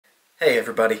Hey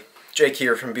everybody, Jake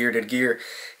here from Bearded Gear,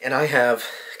 and I have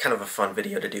kind of a fun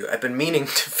video to do. I've been meaning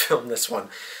to film this one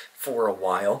for a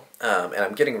while, and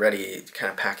I'm getting ready, kind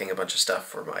of packing a bunch of stuff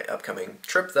for my upcoming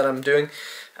trip that I'm doing.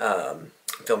 I'm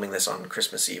filming this on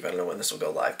Christmas Eve. I don't know when this will go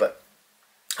live, but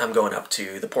I'm going up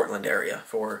to the Portland area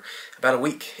for about a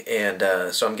week, and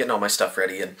so I'm getting all my stuff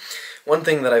ready. And one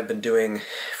thing that I've been doing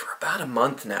for about a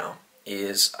month now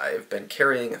is I've been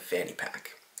carrying a fanny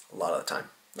pack a lot of the time.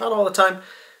 Not all the time,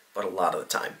 but a lot of the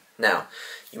time. Now,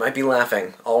 you might be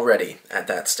laughing already at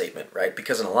that statement, right?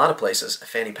 Because in a lot of places, a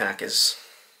fanny pack is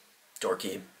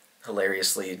dorky,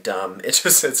 hilariously dumb.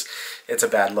 It's a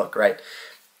bad look, right?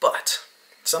 But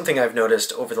something I've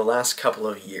noticed over the last couple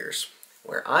of years,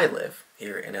 where I live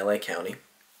here in LA County,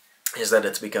 is that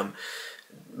it's become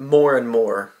more and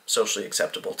more socially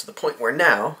acceptable to the point where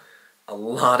now a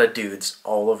lot of dudes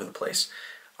all over the place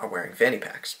are wearing fanny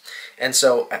packs. And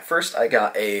so at first I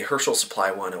got a Herschel Supply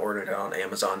one. I ordered it on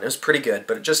Amazon. It was pretty good,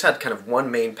 but it just had kind of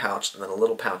one main pouch and then a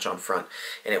little pouch on front.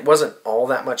 And it wasn't all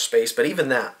that much space, but even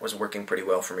that was working pretty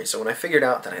well for me. So when I figured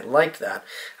out that I liked that,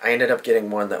 I ended up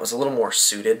getting one that was a little more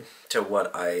suited to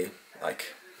what I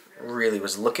really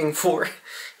was looking for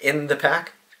in the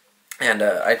pack. And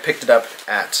I picked it up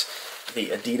at the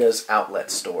Adidas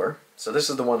outlet store. So this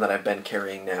is the one that I've been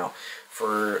carrying now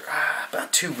for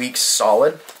about 2 weeks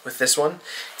solid with this one.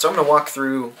 So I'm going to walk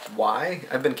through why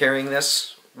I've been carrying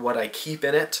this, what I keep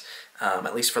in it,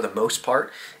 at least for the most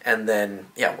part, and then,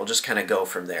 yeah, we'll just kind of go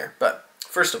from there. But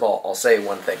first of all, I'll say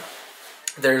one thing.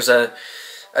 There's a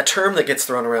term that gets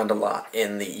thrown around a lot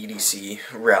in the EDC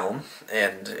realm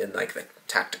and in like the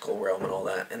tactical realm and all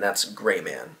that, and that's gray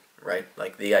man, right?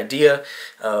 Like the idea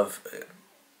of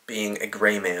being a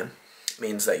gray man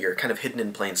means that you're kind of hidden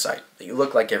in plain sight, that you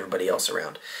look like everybody else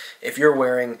around. If you're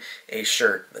wearing a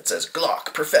shirt that says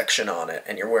Glock Perfection on it,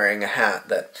 and you're wearing a hat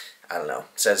that, I don't know,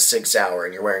 says Sig Sauer,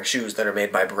 and you're wearing shoes that are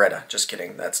made by Beretta, just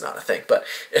kidding, that's not a thing, but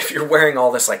if you're wearing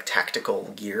all this like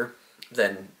tactical gear,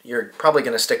 then you're probably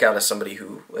going to stick out as somebody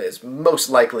who is most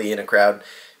likely in a crowd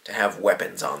to have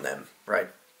weapons on them, right?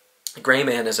 Gray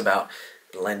man is about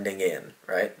blending in,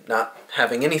 right? Not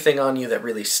having anything on you that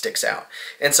really sticks out.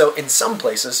 And so in some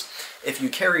places, if you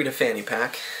carried a fanny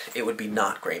pack, it would be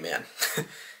not gray man.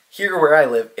 Here where I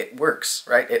live, it works,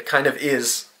 right? It kind of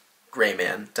is gray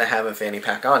man to have a fanny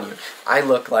pack on you. I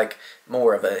look like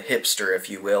more of a hipster, if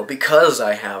you will, because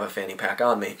I have a fanny pack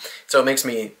on me. So it makes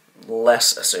me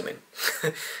less assuming.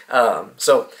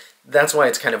 So that's why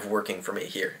it's kind of working for me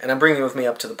here. And I'm bringing it with me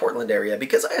up to the Portland area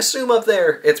because I assume up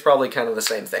there it's probably kind of the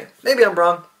same thing. Maybe I'm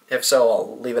wrong. If so,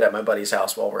 I'll leave it at my buddy's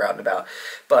house while we're out and about.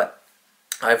 But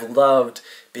I've loved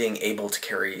being able to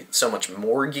carry so much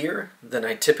more gear than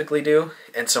I typically do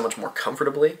and so much more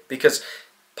comfortably because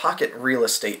pocket real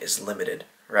estate is limited,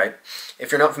 right?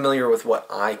 If you're not familiar with what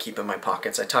I keep in my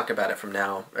pockets, I talk about it from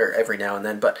now or every now and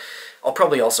then, but I'll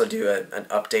probably also do an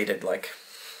updated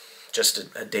just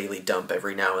a daily dump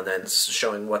every now and then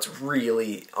showing what's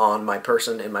really on my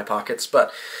person in my pockets.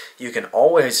 But you can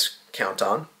always count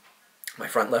on my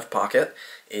front left pocket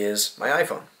is my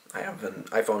iPhone. I have an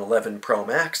iPhone 11 Pro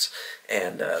Max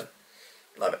and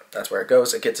love it. That's where it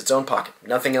goes. It gets its own pocket.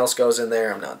 Nothing else goes in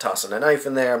there. I'm not tossing a knife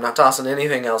in there. I'm not tossing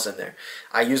anything else in there.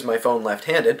 I use my phone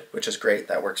left-handed, which is great.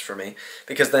 That works for me.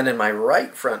 Because then in my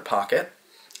right front pocket,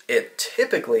 it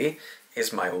typically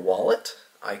is my wallet.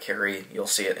 I carry, you'll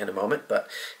see it in a moment, but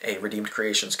a Redeemed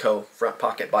Creations Co. front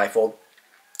pocket bifold.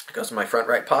 It goes in my front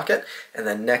right pocket, and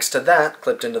then next to that,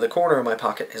 clipped into the corner of my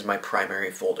pocket, is my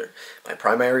primary folder. My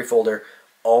primary folder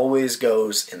always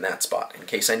goes in that spot. In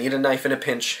case I need a knife in a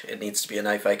pinch, it needs to be a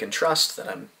knife I can trust, that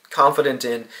I'm confident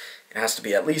in. It has to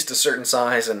be at least a certain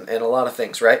size and a lot of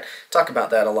things, right? Talk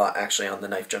about that a lot, actually, on the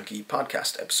Knife Junkie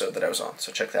podcast episode that I was on,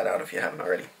 so check that out if you haven't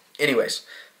already. Anyways,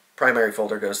 primary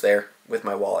folder goes there with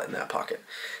my wallet in that pocket.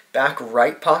 Back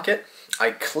right pocket,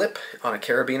 I clip on a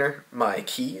carabiner my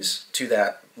keys to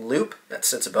that loop that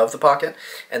sits above the pocket,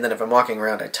 and then if I'm walking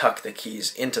around, I tuck the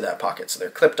keys into that pocket. So they're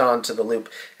clipped onto the loop,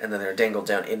 and then they're dangled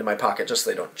down into my pocket just so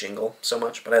they don't jingle so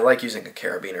much. But I like using a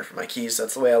carabiner for my keys.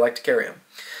 That's the way I like to carry them.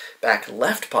 Back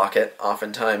left pocket,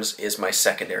 oftentimes, is my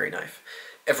secondary knife.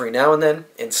 Every now and then,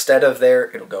 instead of there,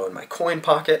 it'll go in my coin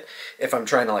pocket. If I'm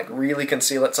trying to really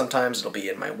conceal it sometimes, it'll be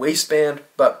in my waistband,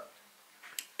 but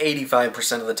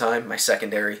 85% of the time, my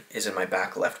secondary is in my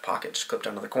back left pocket, just clipped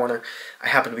onto the corner. I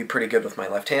happen to be pretty good with my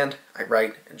left hand. I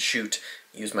write and shoot,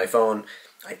 use my phone,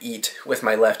 I eat with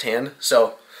my left hand,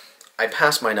 so I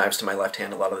pass my knives to my left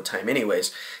hand a lot of the time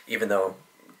anyways, even though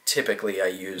typically I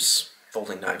use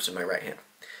folding knives in my right hand.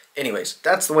 Anyways,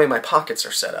 that's the way my pockets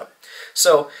are set up.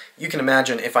 So you can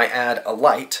imagine if I add a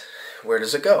light, where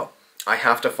does it go? I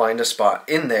have to find a spot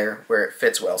in there where it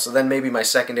fits well. So then maybe my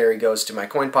secondary goes to my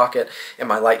coin pocket and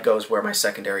my light goes where my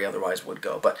secondary otherwise would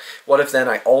go. But what if then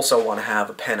I also want to have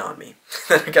a pen on me?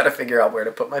 Then I got to figure out where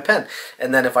to put my pen.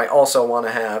 And then if I also want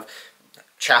to have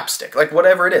chapstick, like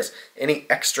whatever it is, any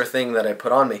extra thing that I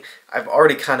put on me, I've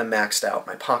already kind of maxed out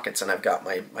my pockets and I've got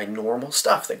my normal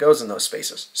stuff that goes in those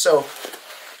spaces. So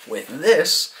with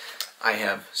this, I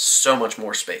have so much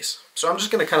more space. So I'm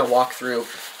just going to kind of walk through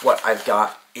what I've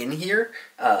got in here.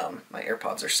 My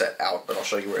AirPods are set out, but I'll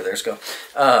show you where theirs go.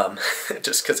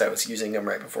 Just because I was using them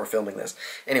right before filming this.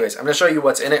 Anyways, I'm going to show you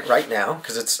what's in it right now,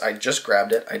 because I just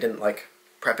grabbed it. I didn't like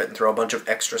prep it and throw a bunch of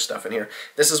extra stuff in here.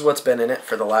 This is what's been in it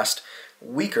for the last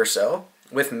week or so,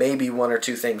 with maybe one or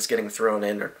two things getting thrown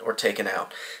in or taken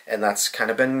out. And that's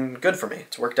kind of been good for me.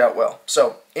 It's worked out well.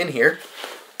 So in here,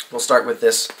 we'll start with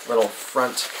this little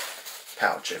front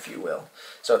pouch, if you will.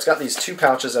 So it's got these two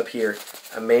pouches up here,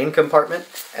 a main compartment,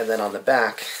 and then on the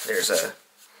back there's a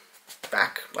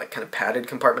back like kind of padded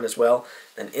compartment as well.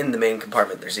 And in the main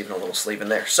compartment there's even a little sleeve in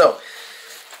there. So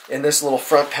in this little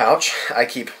front pouch I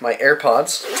keep my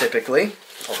AirPods typically,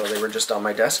 although they were just on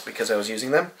my desk because I was using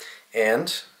them,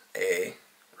 and a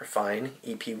Refine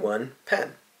EP1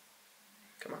 pen.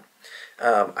 Come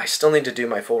on. I still need to do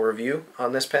my full review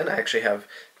on this pen. I actually have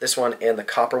this one and the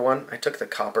copper one. I took the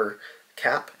copper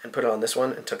cap and put it on this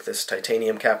one, and took this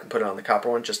titanium cap and put it on the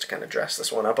copper one just to kind of dress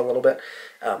this one up a little bit.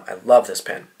 I love this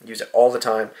pen. Use it all the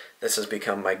time. This has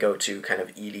become my go-to kind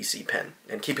of EDC pen.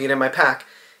 And keeping it in my pack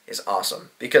is awesome,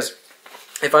 because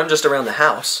if I'm just around the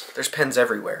house, there's pens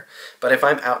everywhere. But if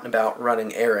I'm out and about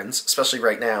running errands, especially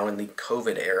right now in the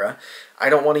COVID era, I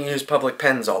don't want to use public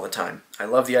pens all the time. I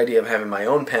love the idea of having my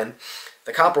own pen.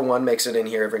 The copper one makes it in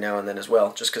here every now and then as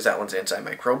well, just because that one's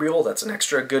antimicrobial. That's an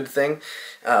extra good thing.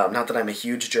 Not that I'm a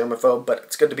huge germaphobe, but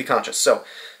it's good to be conscious. So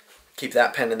keep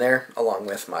that pen in there along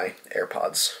with my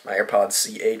AirPods. My AirPods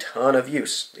see a ton of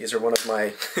use. These are one of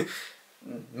my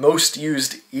most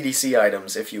used EDC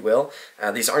items, if you will.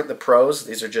 These aren't the pros.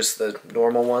 These are just the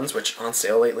normal ones, which on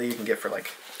sale lately you can get for like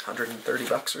 130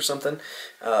 bucks or something.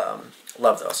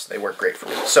 Love those. They work great for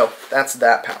me. So that's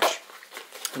that pouch.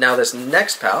 Now this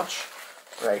next pouch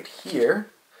right here,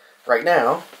 right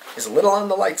now, is a little on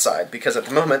the light side, because at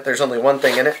the moment there's only one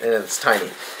thing in it, and it's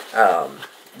tiny.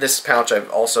 This pouch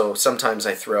I've also, sometimes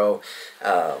I throw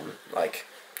like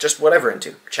just whatever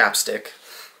into. Chapstick,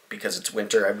 because it's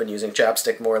winter. I've been using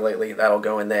chapstick more lately. That'll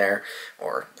go in there,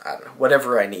 or I don't know,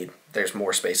 whatever I need. There's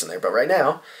more space in there. But right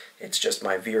now, it's just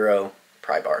my Vero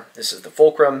pry bar. This is the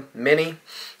Fulcrum Mini,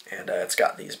 and it's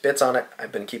got these bits on it.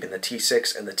 I've been keeping the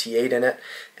T6 and the T8 in it,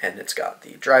 and it's got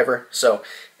the driver. So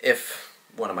if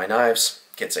one of my knives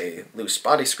gets a loose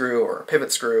body screw or a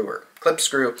pivot screw or clip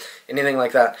screw, anything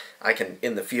like that, I can,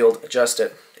 in the field, adjust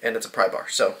it, and it's a pry bar.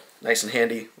 So nice and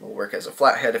handy. Will work as a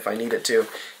flathead if I need it to.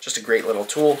 Just a great little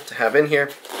tool to have in here,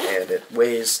 and it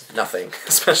weighs nothing,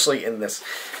 especially in this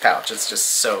pouch. It's just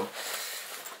so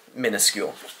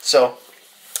minuscule. So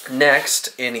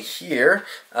next in here,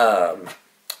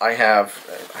 I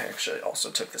actually also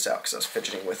took this out because I was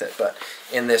fidgeting with it, but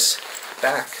in this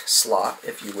back slot,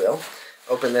 if you will,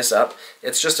 open this up.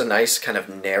 It's just a nice kind of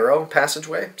narrow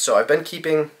passageway. So I've been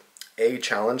keeping a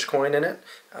challenge coin in it.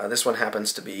 This one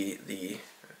happens to be the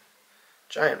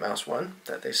Giant Mouse one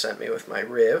that they sent me with my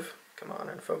Riv. Come on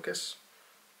and focus.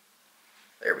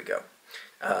 There we go.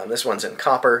 This one's in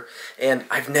copper, and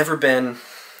I've never been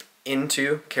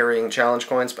into carrying challenge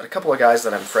coins, but a couple of guys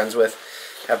that I'm friends with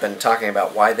have been talking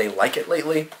about why they like it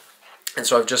lately, and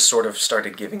so I've just sort of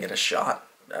started giving it a shot.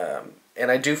 And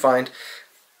I do find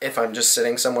if I'm just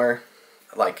sitting somewhere,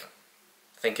 like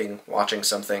thinking, watching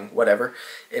something, whatever,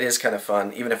 it is kind of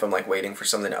fun, even if I'm like waiting for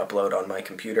something to upload on my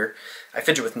computer. I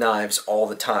fidget with knives all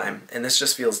the time, and this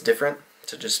just feels different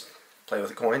to just play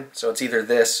with a coin. So it's either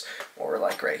this, or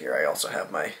like right here I also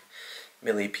have my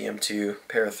Millie PM2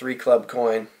 Para 3 Club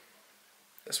coin.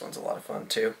 This one's a lot of fun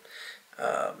too.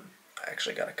 I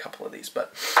actually got a couple of these,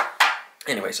 but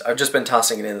anyways, I've just been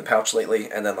tossing it in the pouch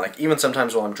lately, and then like even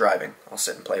sometimes while I'm driving, I'll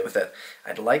sit and play with it.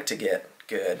 I'd like to get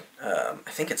good, I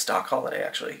think it's Doc Holliday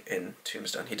actually in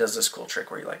Tombstone. He does this cool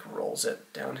trick where he like rolls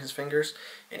it down his fingers.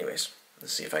 Anyways,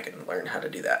 let's see if I can learn how to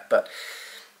do that. But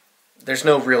there's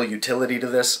no real utility to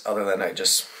this other than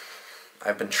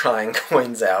I've been trying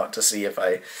coins out to see if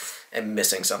I am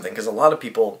missing something, because a lot of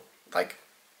people, like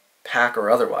pack or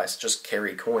otherwise, just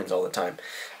carry coins all the time.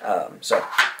 So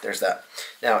there's that.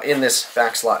 Now in this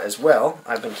back slot as well,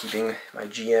 I've been keeping my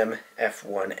GM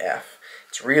F1F.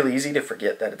 It's real easy to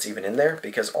forget that it's even in there,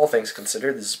 because all things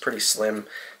considered, this is a pretty slim,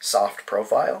 soft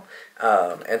profile.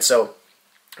 And so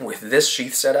with this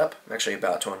sheath setup, I'm actually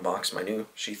about to unbox my new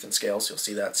sheath and scales, you'll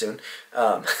see that soon.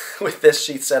 With this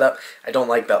sheath setup, I don't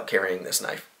like belt carrying this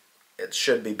knife. It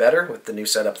should be better with the new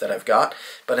setup that I've got,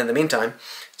 but in the meantime,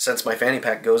 since my fanny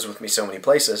pack goes with me so many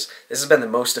places, this has been the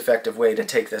most effective way to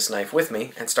take this knife with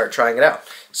me and start trying it out.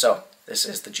 So, this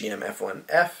is the GM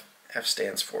F1F. F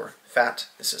stands for fat.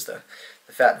 This is the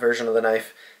fat version of the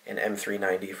knife in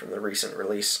M390 from the recent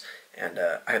release. And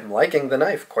I'm liking the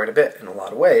knife quite a bit in a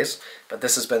lot of ways, but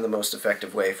this has been the most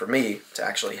effective way for me to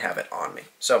actually have it on me.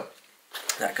 So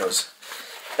that goes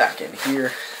back in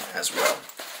here as well.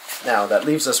 Now that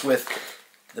leaves us with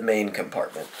the main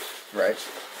compartment, right?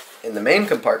 In the main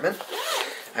compartment,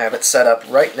 I have it set up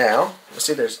right now. You'll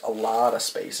see there's a lot of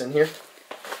space in here.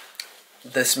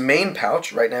 This main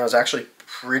pouch right now is actually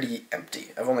pretty empty.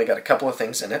 I've only got a couple of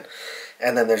things in it.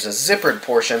 And then there's a zippered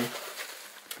portion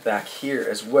back here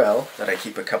as well that I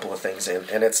keep a couple of things in,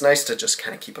 and it's nice to just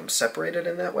kind of keep them separated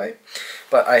in that way.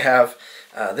 But I have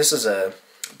this is a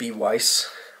B.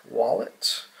 Weiss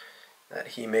wallet that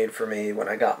he made for me when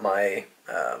I got my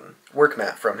work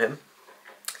mat from him.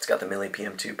 It's got the Millie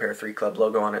PM2 Pair 3 Club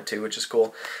logo on it too, which is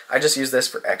cool. I just use this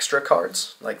for extra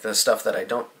cards, like the stuff that I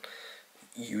don't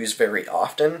use very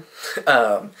often.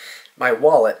 My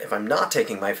wallet, if I'm not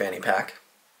taking my fanny pack,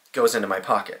 goes into my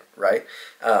pocket, right?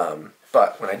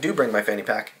 But when I do bring my fanny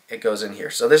pack, it goes in here.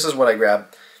 So this is what I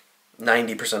grab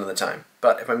 90% of the time.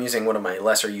 But if I'm using one of my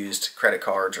lesser used credit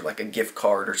cards or like a gift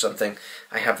card or something,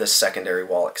 I have this secondary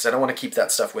wallet because I don't want to keep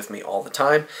that stuff with me all the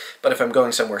time. But if I'm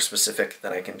going somewhere specific,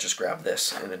 then I can just grab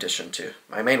this in addition to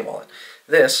my main wallet.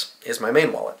 This is my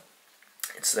main wallet.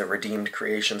 It's the Redeemed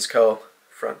Creations Co.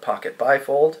 front pocket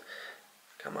bifold.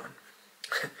 Come on.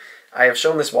 I have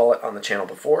shown this wallet on the channel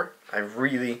before. I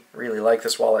really, really like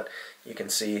this wallet. You can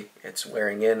see it's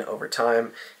wearing in over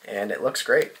time, and it looks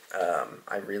great.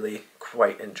 I really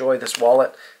quite enjoy this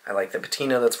wallet. I like the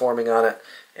patina that's forming on it.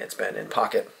 It's been in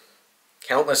pocket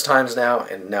countless times now,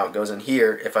 and now it goes in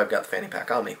here if I've got the fanny pack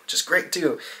on me, which is great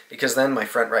too, because then my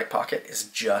front right pocket is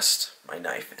just my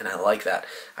knife, and I like that.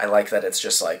 I like that it's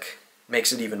just like,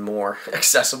 makes it even more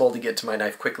accessible to get to my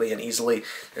knife quickly and easily.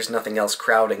 There's nothing else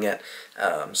crowding it.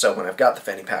 So when I've got the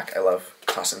fanny pack, I love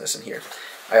tossing this in here.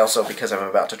 I also, because I'm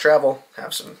about to travel,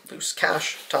 have some loose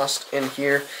cash tossed in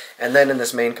here. And then in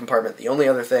this main compartment, the only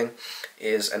other thing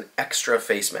is an extra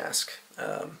face mask.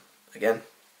 Again,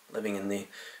 living in the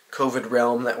COVID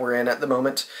realm that we're in at the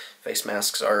moment, face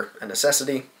masks are a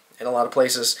necessity in a lot of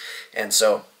places. And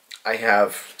so I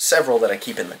have several that I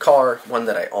keep in the car, one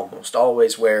that I almost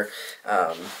always wear,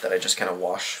 that I just kind of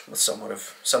wash with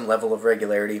some level of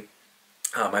regularity.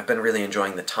 I've been really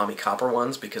enjoying the Tommy Copper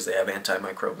ones because they have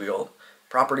antimicrobial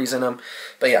properties in them.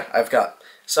 But yeah, I've got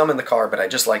some in the car, but I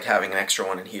just like having an extra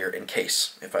one in here in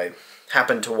case. If I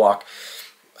happen to walk,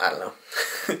 I don't know,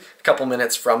 a couple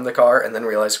minutes from the car and then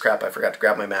realize, crap, I forgot to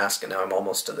grab my mask, and now I'm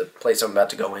almost to the place I'm about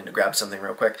to go in to grab something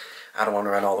real quick. I don't want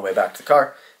to run all the way back to the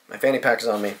car. My fanny pack is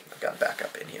on me. I've got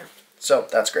backup in here. So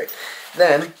that's great.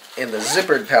 Then, in the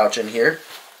zippered pouch in here,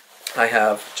 I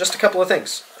have just a couple of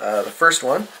things. The first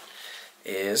one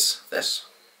is this.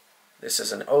 This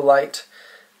is an Olight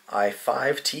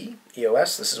i5T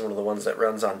EOS. This is one of the ones that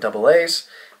runs on AA's,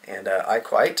 and I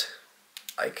quite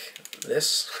like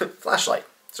this flashlight.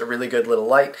 It's a really good little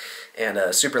light, and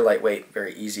super lightweight,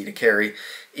 very easy to carry.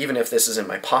 Even if this is in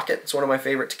my pocket, it's one of my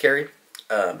favorite to carry.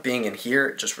 Being in here,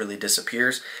 it just really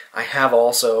disappears. I have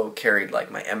also carried like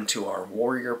my M2R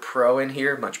Warrior Pro in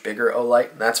here, much bigger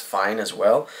Olight, and that's fine as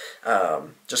well.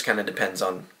 Just kind of depends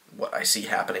on what I see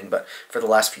happening, but for the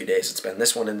last few days it's been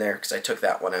this one in there because I took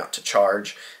that one out to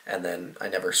charge and then I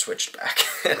never switched back.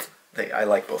 I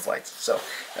like both lights, so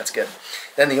that's good.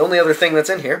 Then the only other thing that's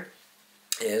in here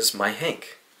is my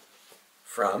Hank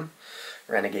from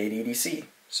Renegade EDC.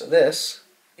 So this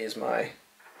is my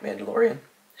Mandalorian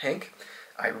Hank.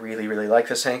 I really, really like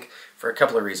this Hank for a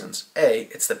couple of reasons. A,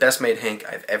 it's the best made Hank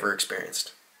I've ever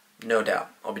experienced. No doubt.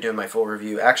 I'll be doing my full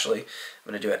review. Actually, I'm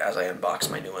going to do it as I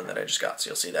unbox my new one that I just got, so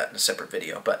you'll see that in a separate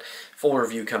video. But full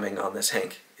review coming on this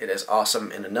Hank. It is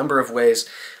awesome in a number of ways.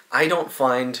 I don't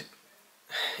find,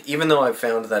 even though I've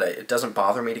found that it doesn't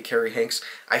bother me to carry Hanks,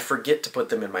 I forget to put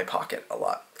them in my pocket a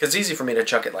lot. Because it's easy for me to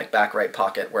chuck it like back right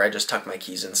pocket where I just tuck my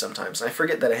keys in sometimes. And I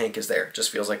forget that a Hank is there. It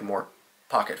just feels like more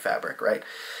pocket fabric, right?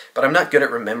 But I'm not good at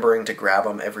remembering to grab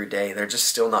them every day. They're just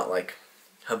still not like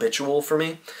habitual for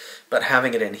me. But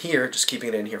having it in here, just keeping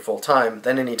it in here full time,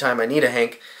 then anytime I need a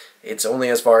Hank, it's only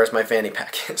as far as my fanny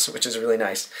pack is, which is really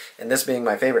nice. And this being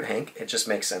my favorite Hank, it just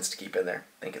makes sense to keep in there.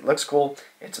 I think it looks cool,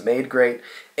 it's made great,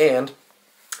 and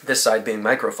This side being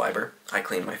microfiber, I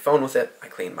clean my phone with it, I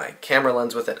clean my camera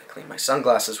lens with it, I clean my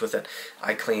sunglasses with it,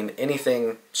 I clean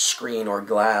anything screen or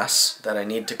glass that I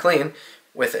need to clean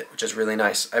with it, which is really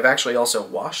nice. I've actually also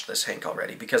washed this hank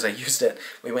already because I used it.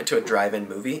 We went to a drive-in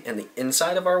movie and the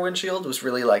inside of our windshield was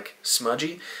really like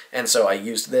smudgy, and so I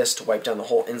used this to wipe down the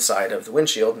whole inside of the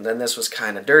windshield, and then this was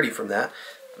kind of dirty from that.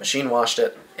 Machine washed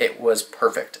it. It was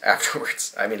perfect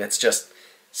afterwards. I mean, it's just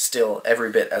still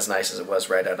every bit as nice as it was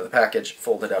right out of the package,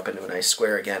 folded up into a nice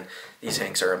square again. These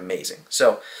hanks are amazing.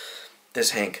 So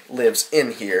this hank lives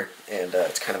in here, and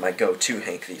it's kind of my go-to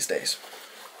hank these days.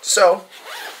 So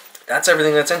that's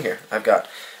everything that's in here. I've got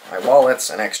my wallets,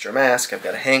 an extra mask, I've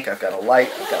got a hank, I've got a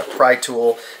light, I've got a pry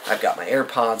tool, I've got my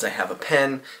AirPods, I have a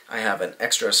pen, I have an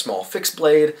extra small fixed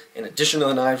blade, in addition to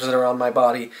the knives that are on my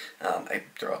body. I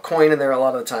throw a coin in there a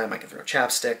lot of the time, I can throw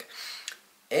chapstick,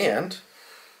 and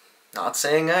not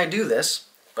saying I do this,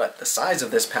 but the size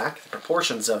of this pack, the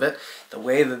proportions of it, the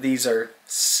way that these are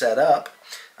set up,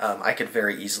 I could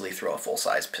very easily throw a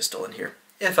full-size pistol in here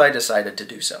if I decided to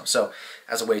do so. So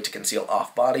as a way to conceal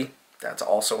off-body, that's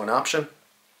also an option.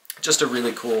 Just a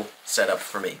really cool setup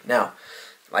for me. Now,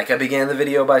 like I began the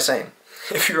video by saying,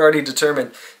 if you're already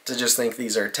determined to just think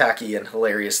these are tacky and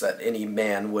hilarious that any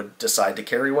man would decide to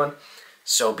carry one,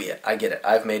 so be it. I get it.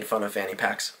 I've made fun of fanny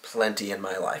packs plenty in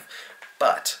my life.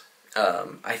 But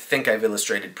I think I've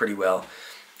illustrated pretty well.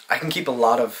 I can keep a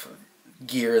lot of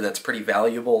gear that's pretty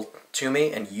valuable to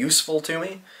me and useful to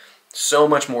me so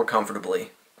much more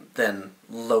comfortably than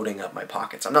loading up my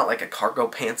pockets. I'm not like a cargo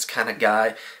pants kind of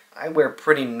guy. I wear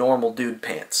pretty normal dude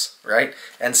pants, right?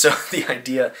 And so the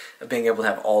idea of being able to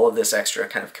have all of this extra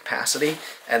kind of capacity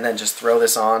and then just throw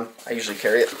this on, I usually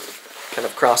carry it kind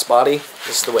of cross-body.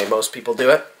 This is the way most people do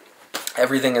it.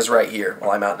 Everything is right here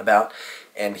while I'm out and about.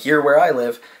 And here where I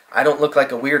live, I don't look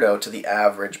like a weirdo to the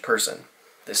average person.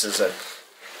 This is a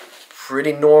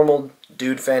pretty normal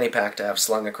dude fanny pack to have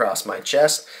slung across my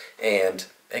chest, and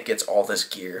it gets all this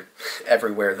gear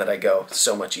everywhere that I go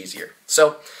so much easier.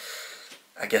 So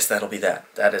I guess that'll be that.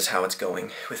 That is how it's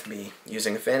going with me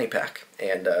using a fanny pack.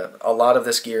 And a lot of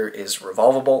this gear is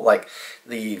revolvable, like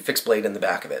the fixed blade in the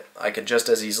back of it. I could just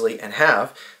as easily and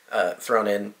have thrown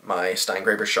in my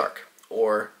Steingraber Shark,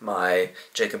 or my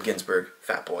Jacob Ginsberg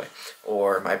Fat Boy,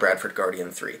 or my Bradford Guardian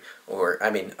 3, or, I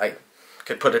mean, I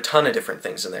could put a ton of different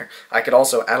things in there. I could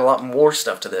also add a lot more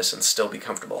stuff to this and still be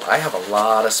comfortable. I have a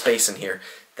lot of space in here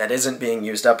that isn't being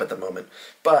used up at the moment,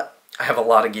 but I have a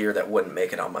lot of gear that wouldn't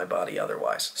make it on my body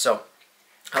otherwise. So,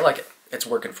 I like it. It's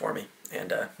working for me,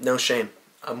 and no shame.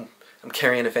 I'm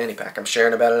carrying a fanny pack. I'm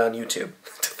sharing about it on YouTube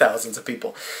to thousands of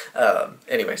people.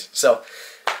 Anyways, so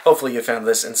hopefully you found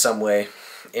this in some way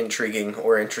intriguing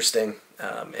or interesting.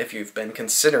 If you've been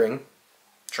considering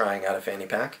trying out a fanny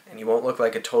pack and you won't look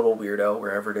like a total weirdo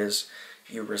wherever it is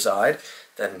you reside,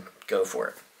 then go for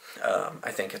it.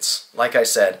 I think it's, like I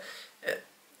said,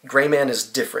 gray man is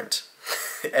different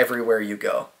everywhere you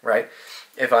go, right?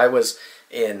 If I was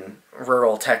in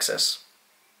rural Texas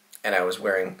and I was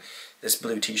wearing this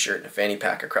blue t-shirt and a fanny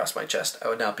pack across my chest, I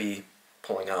would not be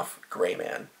pulling off gray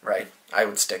man, right? I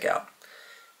would stick out.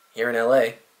 Here in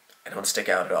LA, I don't stick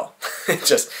out at all.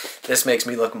 This makes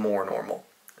me look more normal.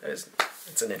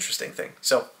 It's an interesting thing.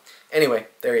 So, anyway,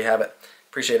 there you have it.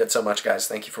 Appreciate it so much, guys.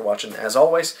 Thank you for watching, as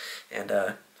always, and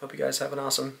hope you guys have an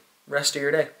awesome rest of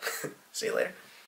your day. See you later.